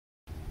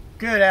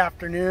Good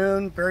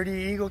afternoon,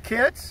 Birdie Eagle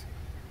kids.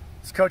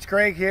 It's Coach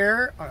Greg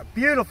here on a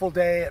beautiful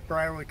day at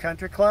Briarwood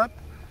Country Club.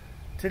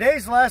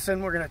 Today's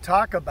lesson we're going to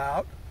talk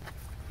about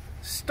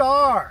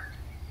STAR.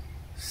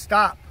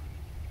 Stop,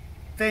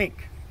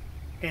 think,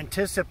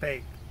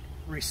 anticipate,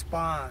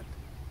 respond.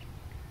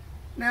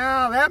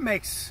 Now that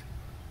makes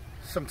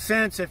some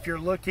sense if you're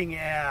looking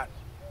at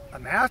a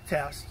math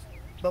test,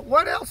 but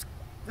what else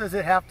does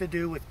it have to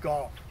do with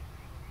golf?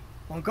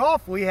 Well, in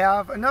golf we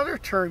have another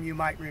term you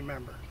might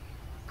remember.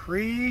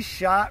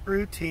 Pre-shot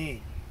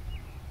routine.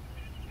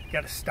 You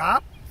got to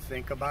stop,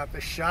 think about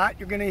the shot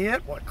you're going to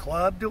hit. What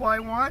club do I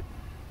want?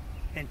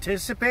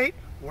 Anticipate,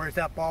 where's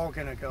that ball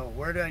going to go?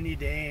 Where do I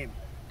need to aim?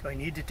 Do I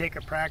need to take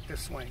a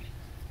practice swing?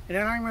 And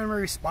then I'm going to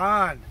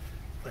respond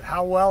with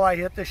how well I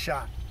hit the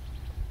shot.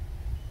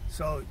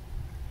 So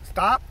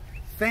stop,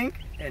 think,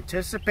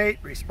 anticipate,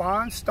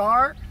 respond,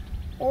 STAR,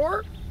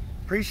 or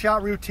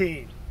pre-shot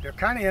routine. They're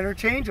kind of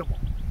interchangeable.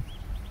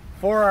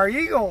 For our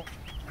Eagle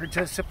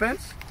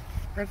participants,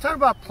 we're going to talk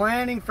about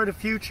planning for the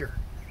future.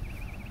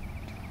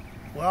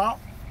 Well,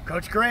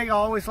 Coach Greg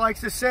always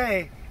likes to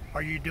say,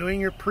 are you doing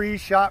your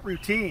pre-shot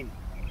routine?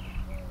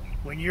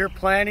 When you're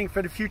planning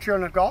for the future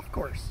on a golf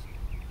course,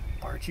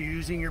 aren't you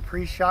using your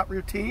pre-shot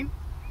routine?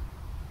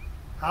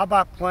 How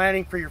about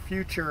planning for your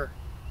future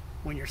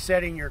when you're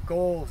setting your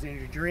goals and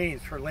your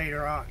dreams for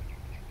later on?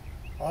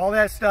 All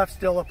that stuff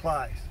still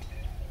applies.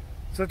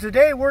 So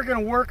today we're going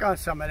to work on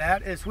some of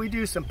that as we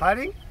do some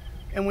putting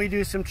and we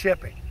do some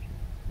chipping.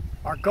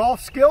 Our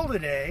golf skill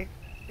today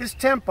is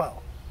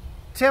tempo.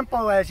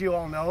 Tempo, as you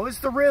all know, is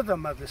the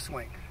rhythm of the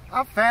swing.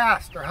 How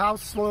fast or how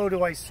slow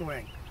do I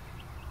swing?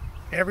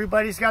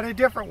 Everybody's got a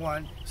different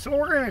one, so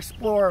we're going to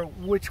explore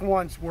which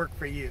ones work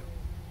for you.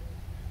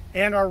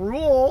 And our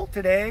rule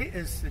today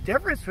is the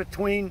difference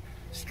between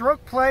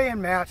stroke play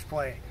and match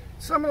play.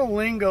 Some of the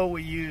lingo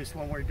we use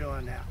when we're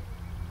doing that.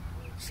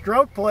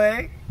 Stroke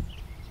play,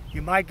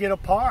 you might get a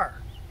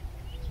par.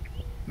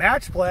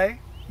 Match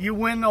play, you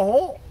win the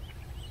hole.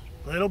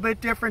 A little bit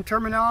different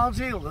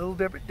terminology, a little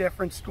bit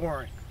different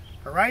scoring.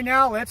 But right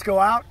now, let's go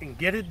out and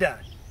get it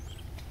done.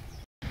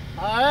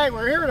 All right,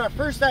 we're here at our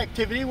first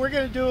activity. We're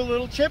going to do a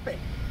little chipping.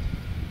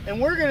 And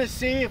we're going to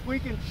see if we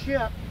can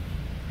chip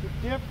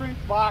the different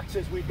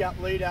boxes we've got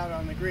laid out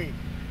on the green.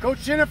 Coach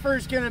Jennifer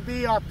is going to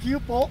be our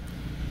pupil.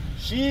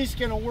 She's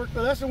going to work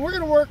with us, and we're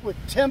going to work with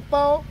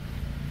tempo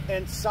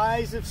and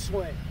size of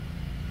swing.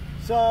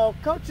 So,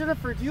 Coach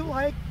Jennifer, do you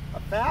like a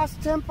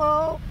fast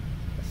tempo?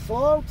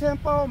 Slow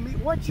tempo?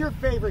 What's your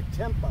favorite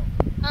tempo?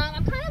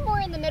 I'm kind of more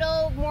in the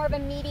middle, more of a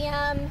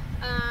medium.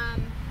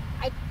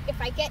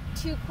 If I get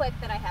too quick,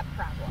 then I have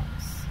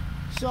problems.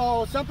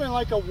 So something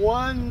like a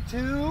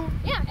 1-2?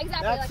 Yeah, exactly.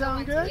 That like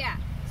sound a 1-2. good? Yeah.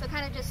 So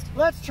kind of just.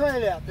 Let's try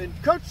that. Then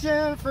Coach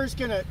Jennifer's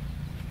gonna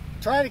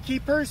try to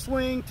keep her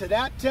swing to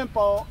that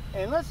tempo,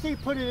 and let's see you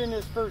put it in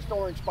this first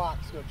orange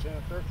box, Coach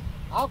Jennifer.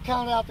 I'll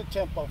count out the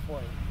tempo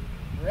for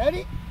you.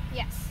 Ready?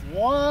 Yes.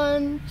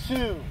 1,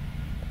 2.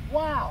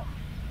 Wow.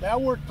 That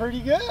worked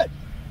pretty good.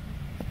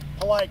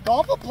 Polite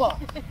golf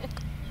applause.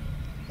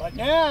 But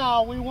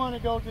now we want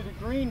to go to the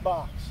green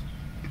box.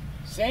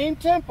 Same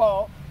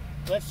tempo.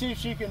 Let's see if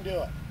she can do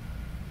it.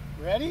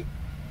 Ready?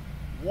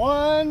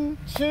 1,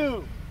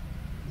 2.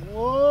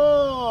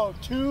 Whoa,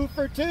 2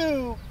 for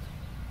 2.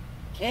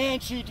 Can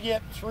she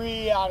get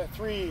 3 out of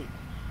 3?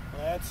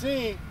 Let's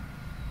see.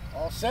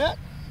 All set?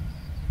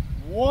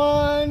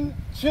 1,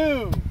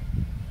 2.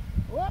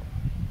 What?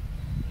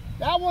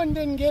 That one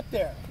didn't get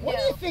there. What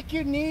do you think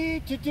you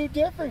need to do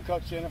different,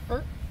 Coach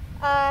Jennifer?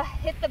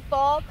 Hit the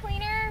ball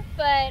cleaner,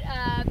 but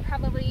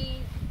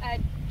probably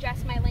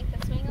adjust my length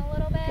of swing a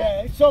little bit.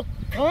 Okay, so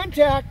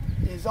contact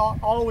is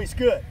always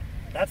good.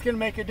 That's going to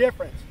make a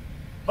difference.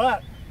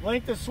 But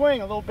length of swing,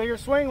 a little bigger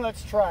swing,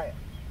 let's try it.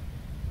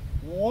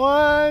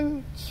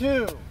 1,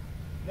 2.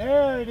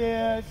 There it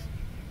is.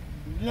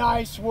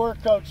 Nice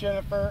work, Coach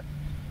Jennifer.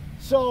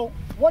 So,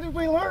 what did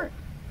we learn?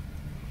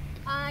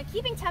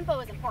 Keeping tempo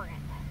is important.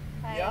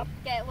 If I Yep.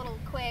 get a little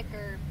quick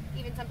or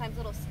even sometimes a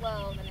little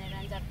slow, then it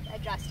ends up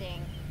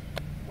adjusting.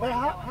 But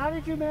how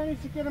did you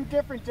manage to get them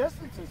different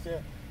distances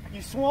there?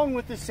 You swung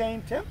with the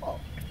same tempo.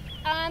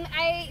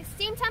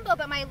 Same tempo,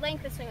 but my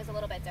length of swing was a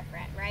little bit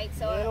different, right?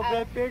 So A little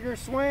bit bigger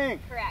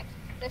swing. Correct.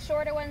 The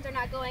shorter ones are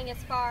not going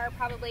as far,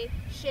 probably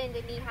shin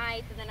to knee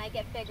height, and then I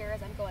get bigger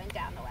as I'm going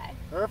down the way.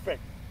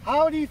 Perfect.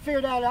 How do you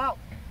figure that out?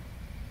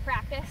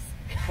 Practice.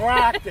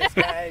 Practice,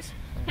 guys.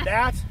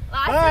 That's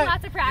Lots and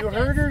lots of practice. You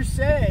heard her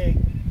say,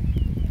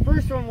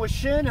 first one was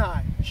shin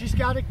high. She's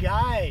got a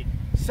guide,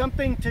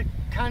 something to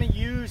kind of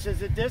use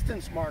as a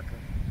distance marker.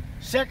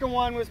 Second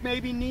one was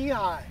maybe knee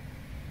high.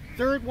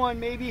 Third one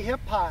maybe hip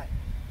high.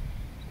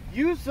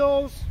 Use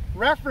those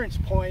reference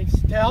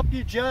points to help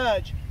you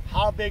judge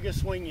how big a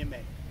swing you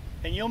make.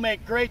 And you'll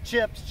make great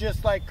chips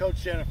just like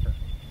Coach Jennifer.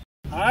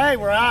 All right,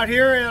 we're out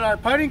here at our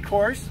putting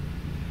course.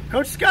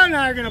 Coach Scott and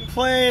I are going to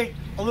play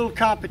a little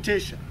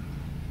competition.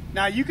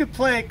 Now you could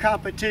play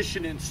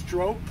competition in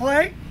stroke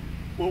play.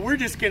 Well, we're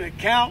just going to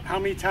count how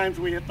many times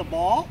we hit the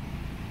ball.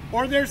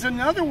 Or there's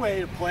another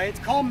way to play. It's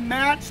called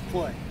match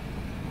play.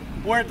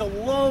 where the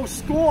low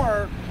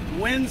score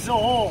wins the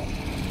hole.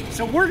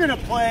 So we're going to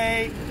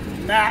play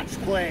match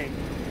play.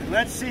 And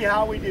let's see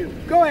how we do.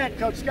 Go ahead,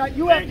 Coach Scott.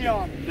 You have the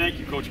honor. Thank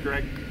you, Coach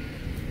Greg.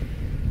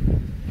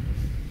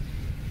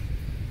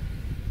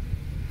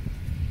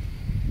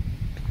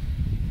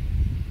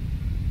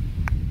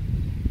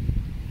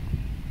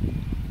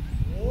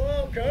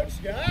 Whoa, Coach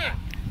Scott.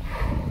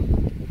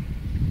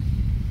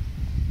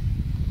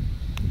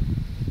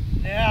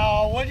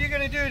 Now, what are you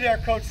going to do there,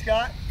 Coach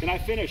Scott? Can I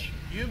finish?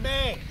 You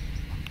may.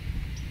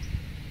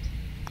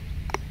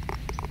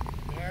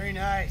 Very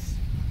nice.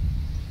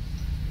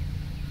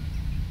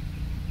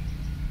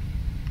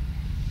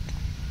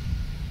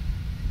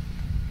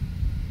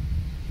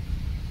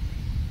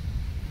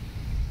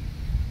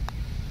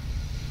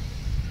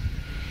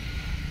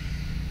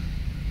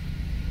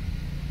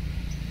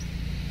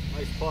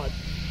 Nice putt.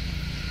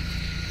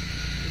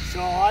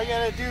 So I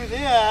gotta do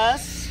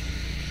this.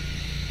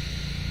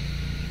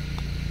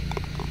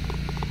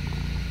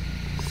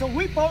 So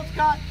we both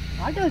got,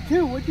 I got a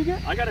 2, what'd you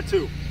get? I got a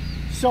 2.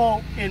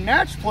 So in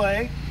match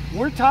play,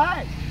 we're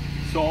tied.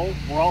 So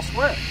we're all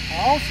square.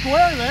 All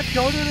square, let's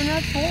go to the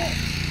next hole.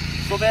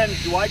 So then,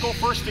 do I go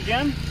first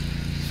again?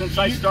 Since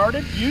I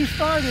started? You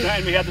started.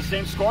 And we had the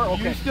same score?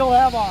 Okay. You still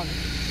have honor.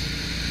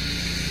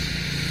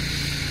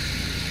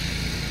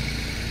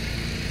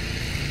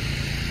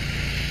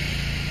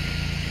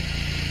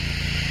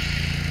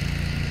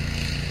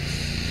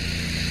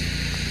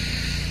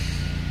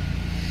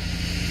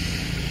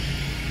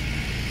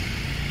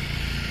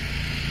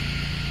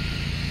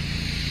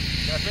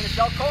 Can I finish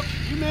out, Coach?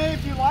 You may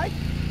if you like.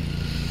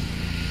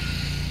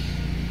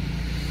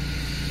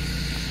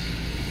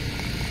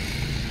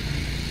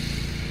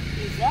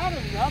 Is that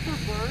another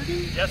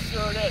birdie? Yes,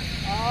 sir, it is.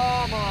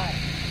 Oh my.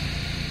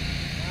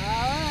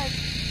 All right.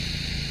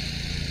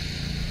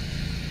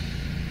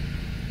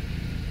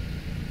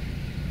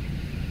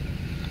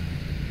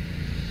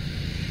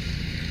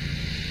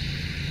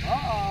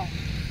 Uh-oh.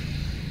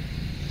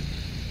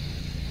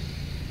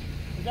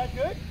 Is that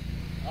good?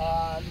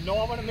 No,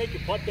 I'm going to make you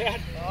putt that.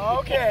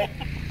 Okay.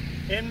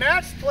 In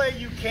match play,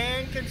 you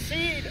can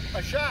concede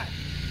a shot.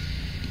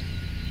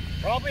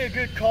 Probably a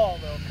good call,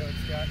 though, Coach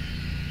Scott.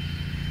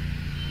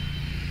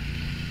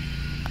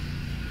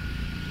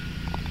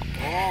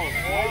 Oh,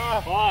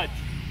 nice putt.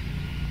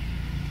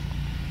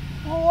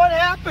 Well, what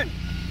happened?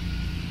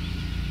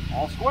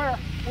 All square.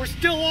 We're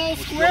still all We're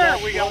square.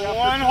 still We got after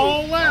one 2.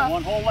 hole left.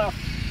 One hole left.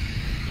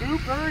 2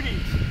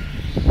 birdies.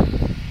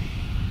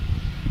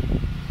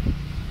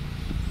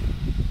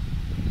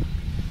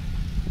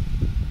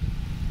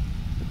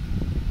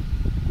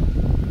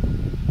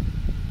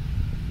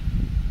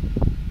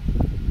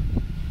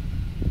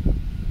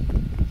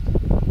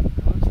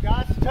 Coach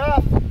Scott's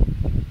tough.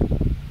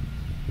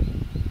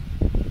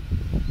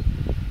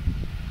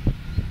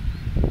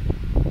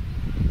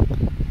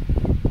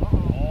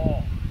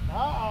 Oh.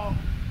 Uh-oh.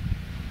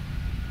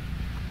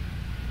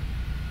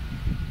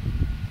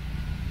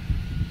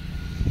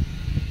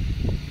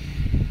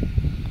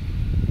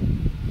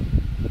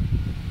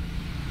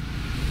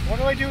 What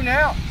do I do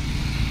now?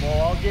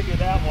 Well, I'll give you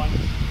that one.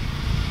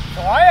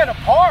 So I had a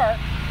par.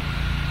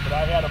 But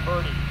I had a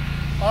birdie.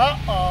 So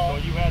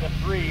Uh-oh. you had a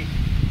 3,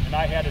 and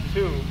I had a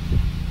 2.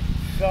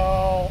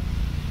 So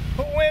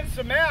who wins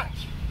the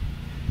match?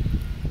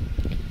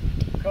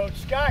 Coach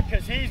Scott,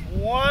 because he's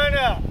 1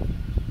 up.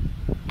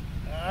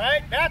 All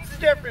right, that's the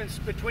difference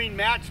between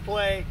match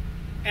play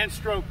and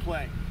stroke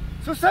play.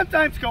 So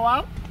sometimes go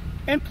out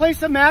and play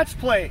some match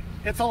play.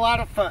 It's a lot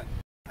of fun.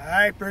 All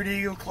right, Birdie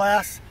Eagle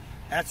class,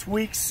 that's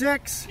week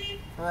 6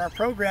 for our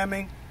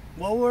programming.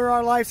 What were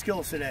our life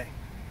skills today?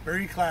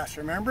 Birdie class,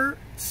 remember?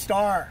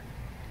 Star,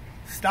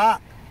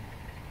 stop,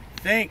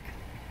 think,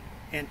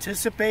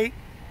 anticipate,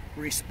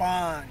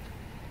 respond.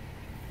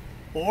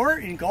 Or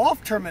in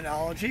golf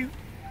terminology,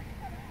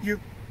 your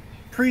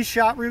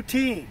pre-shot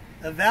routine.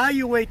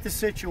 Evaluate the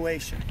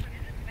situation.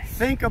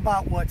 Think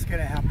about what's going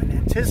to happen.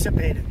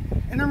 Anticipate it.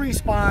 And then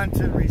respond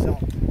to the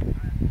result.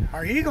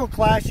 Our Eagle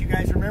class, you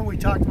guys remember we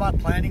talked about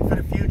planning for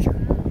the future.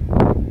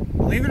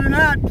 Believe it or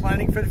not,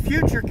 planning for the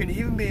future can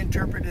even be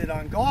interpreted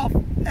on golf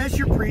as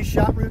your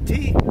pre-shot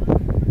routine.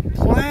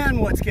 Plan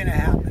what's going to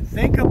happen.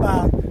 Think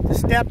about the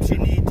steps you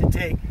need to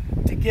take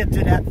to get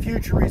to that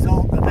future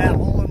result of that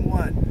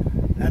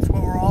hole-in-one. That's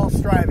what we're all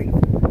striving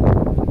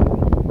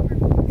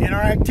for. In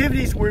our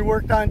activities, we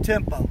worked on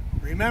tempo.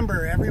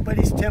 Remember,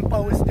 everybody's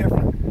tempo is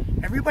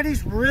different.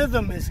 Everybody's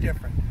rhythm is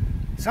different.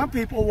 Some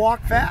people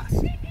walk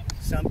fast.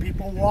 Some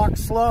people walk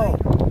slow.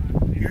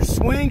 Your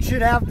swing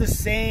should have the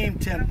same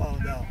tempo,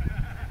 though.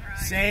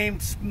 Same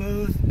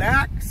smooth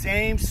back,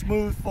 same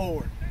smooth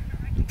forward.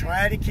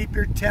 Try to keep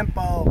your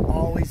tempo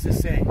always the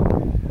same.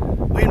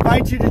 We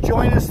invite you to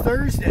join us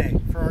Thursday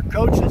for our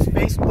coaches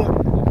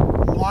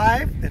Facebook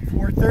Live at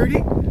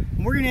 4:30.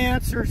 And we're going to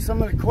answer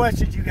some of the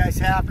questions you guys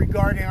have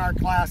regarding our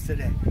class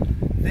today.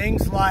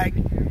 Things like,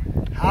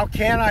 how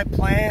can I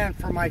plan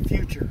for my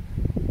future?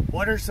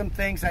 What are some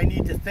things I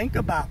need to think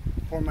about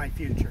for my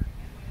future?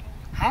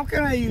 How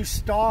can I use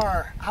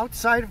STAR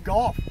outside of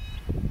golf?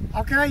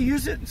 How can I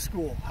use it in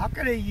school? How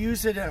can I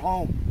use it at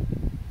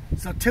home?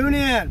 So tune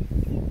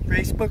in,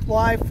 Facebook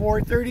Live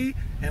 4:30,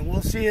 and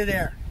we'll see you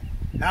there.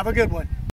 Have a good one.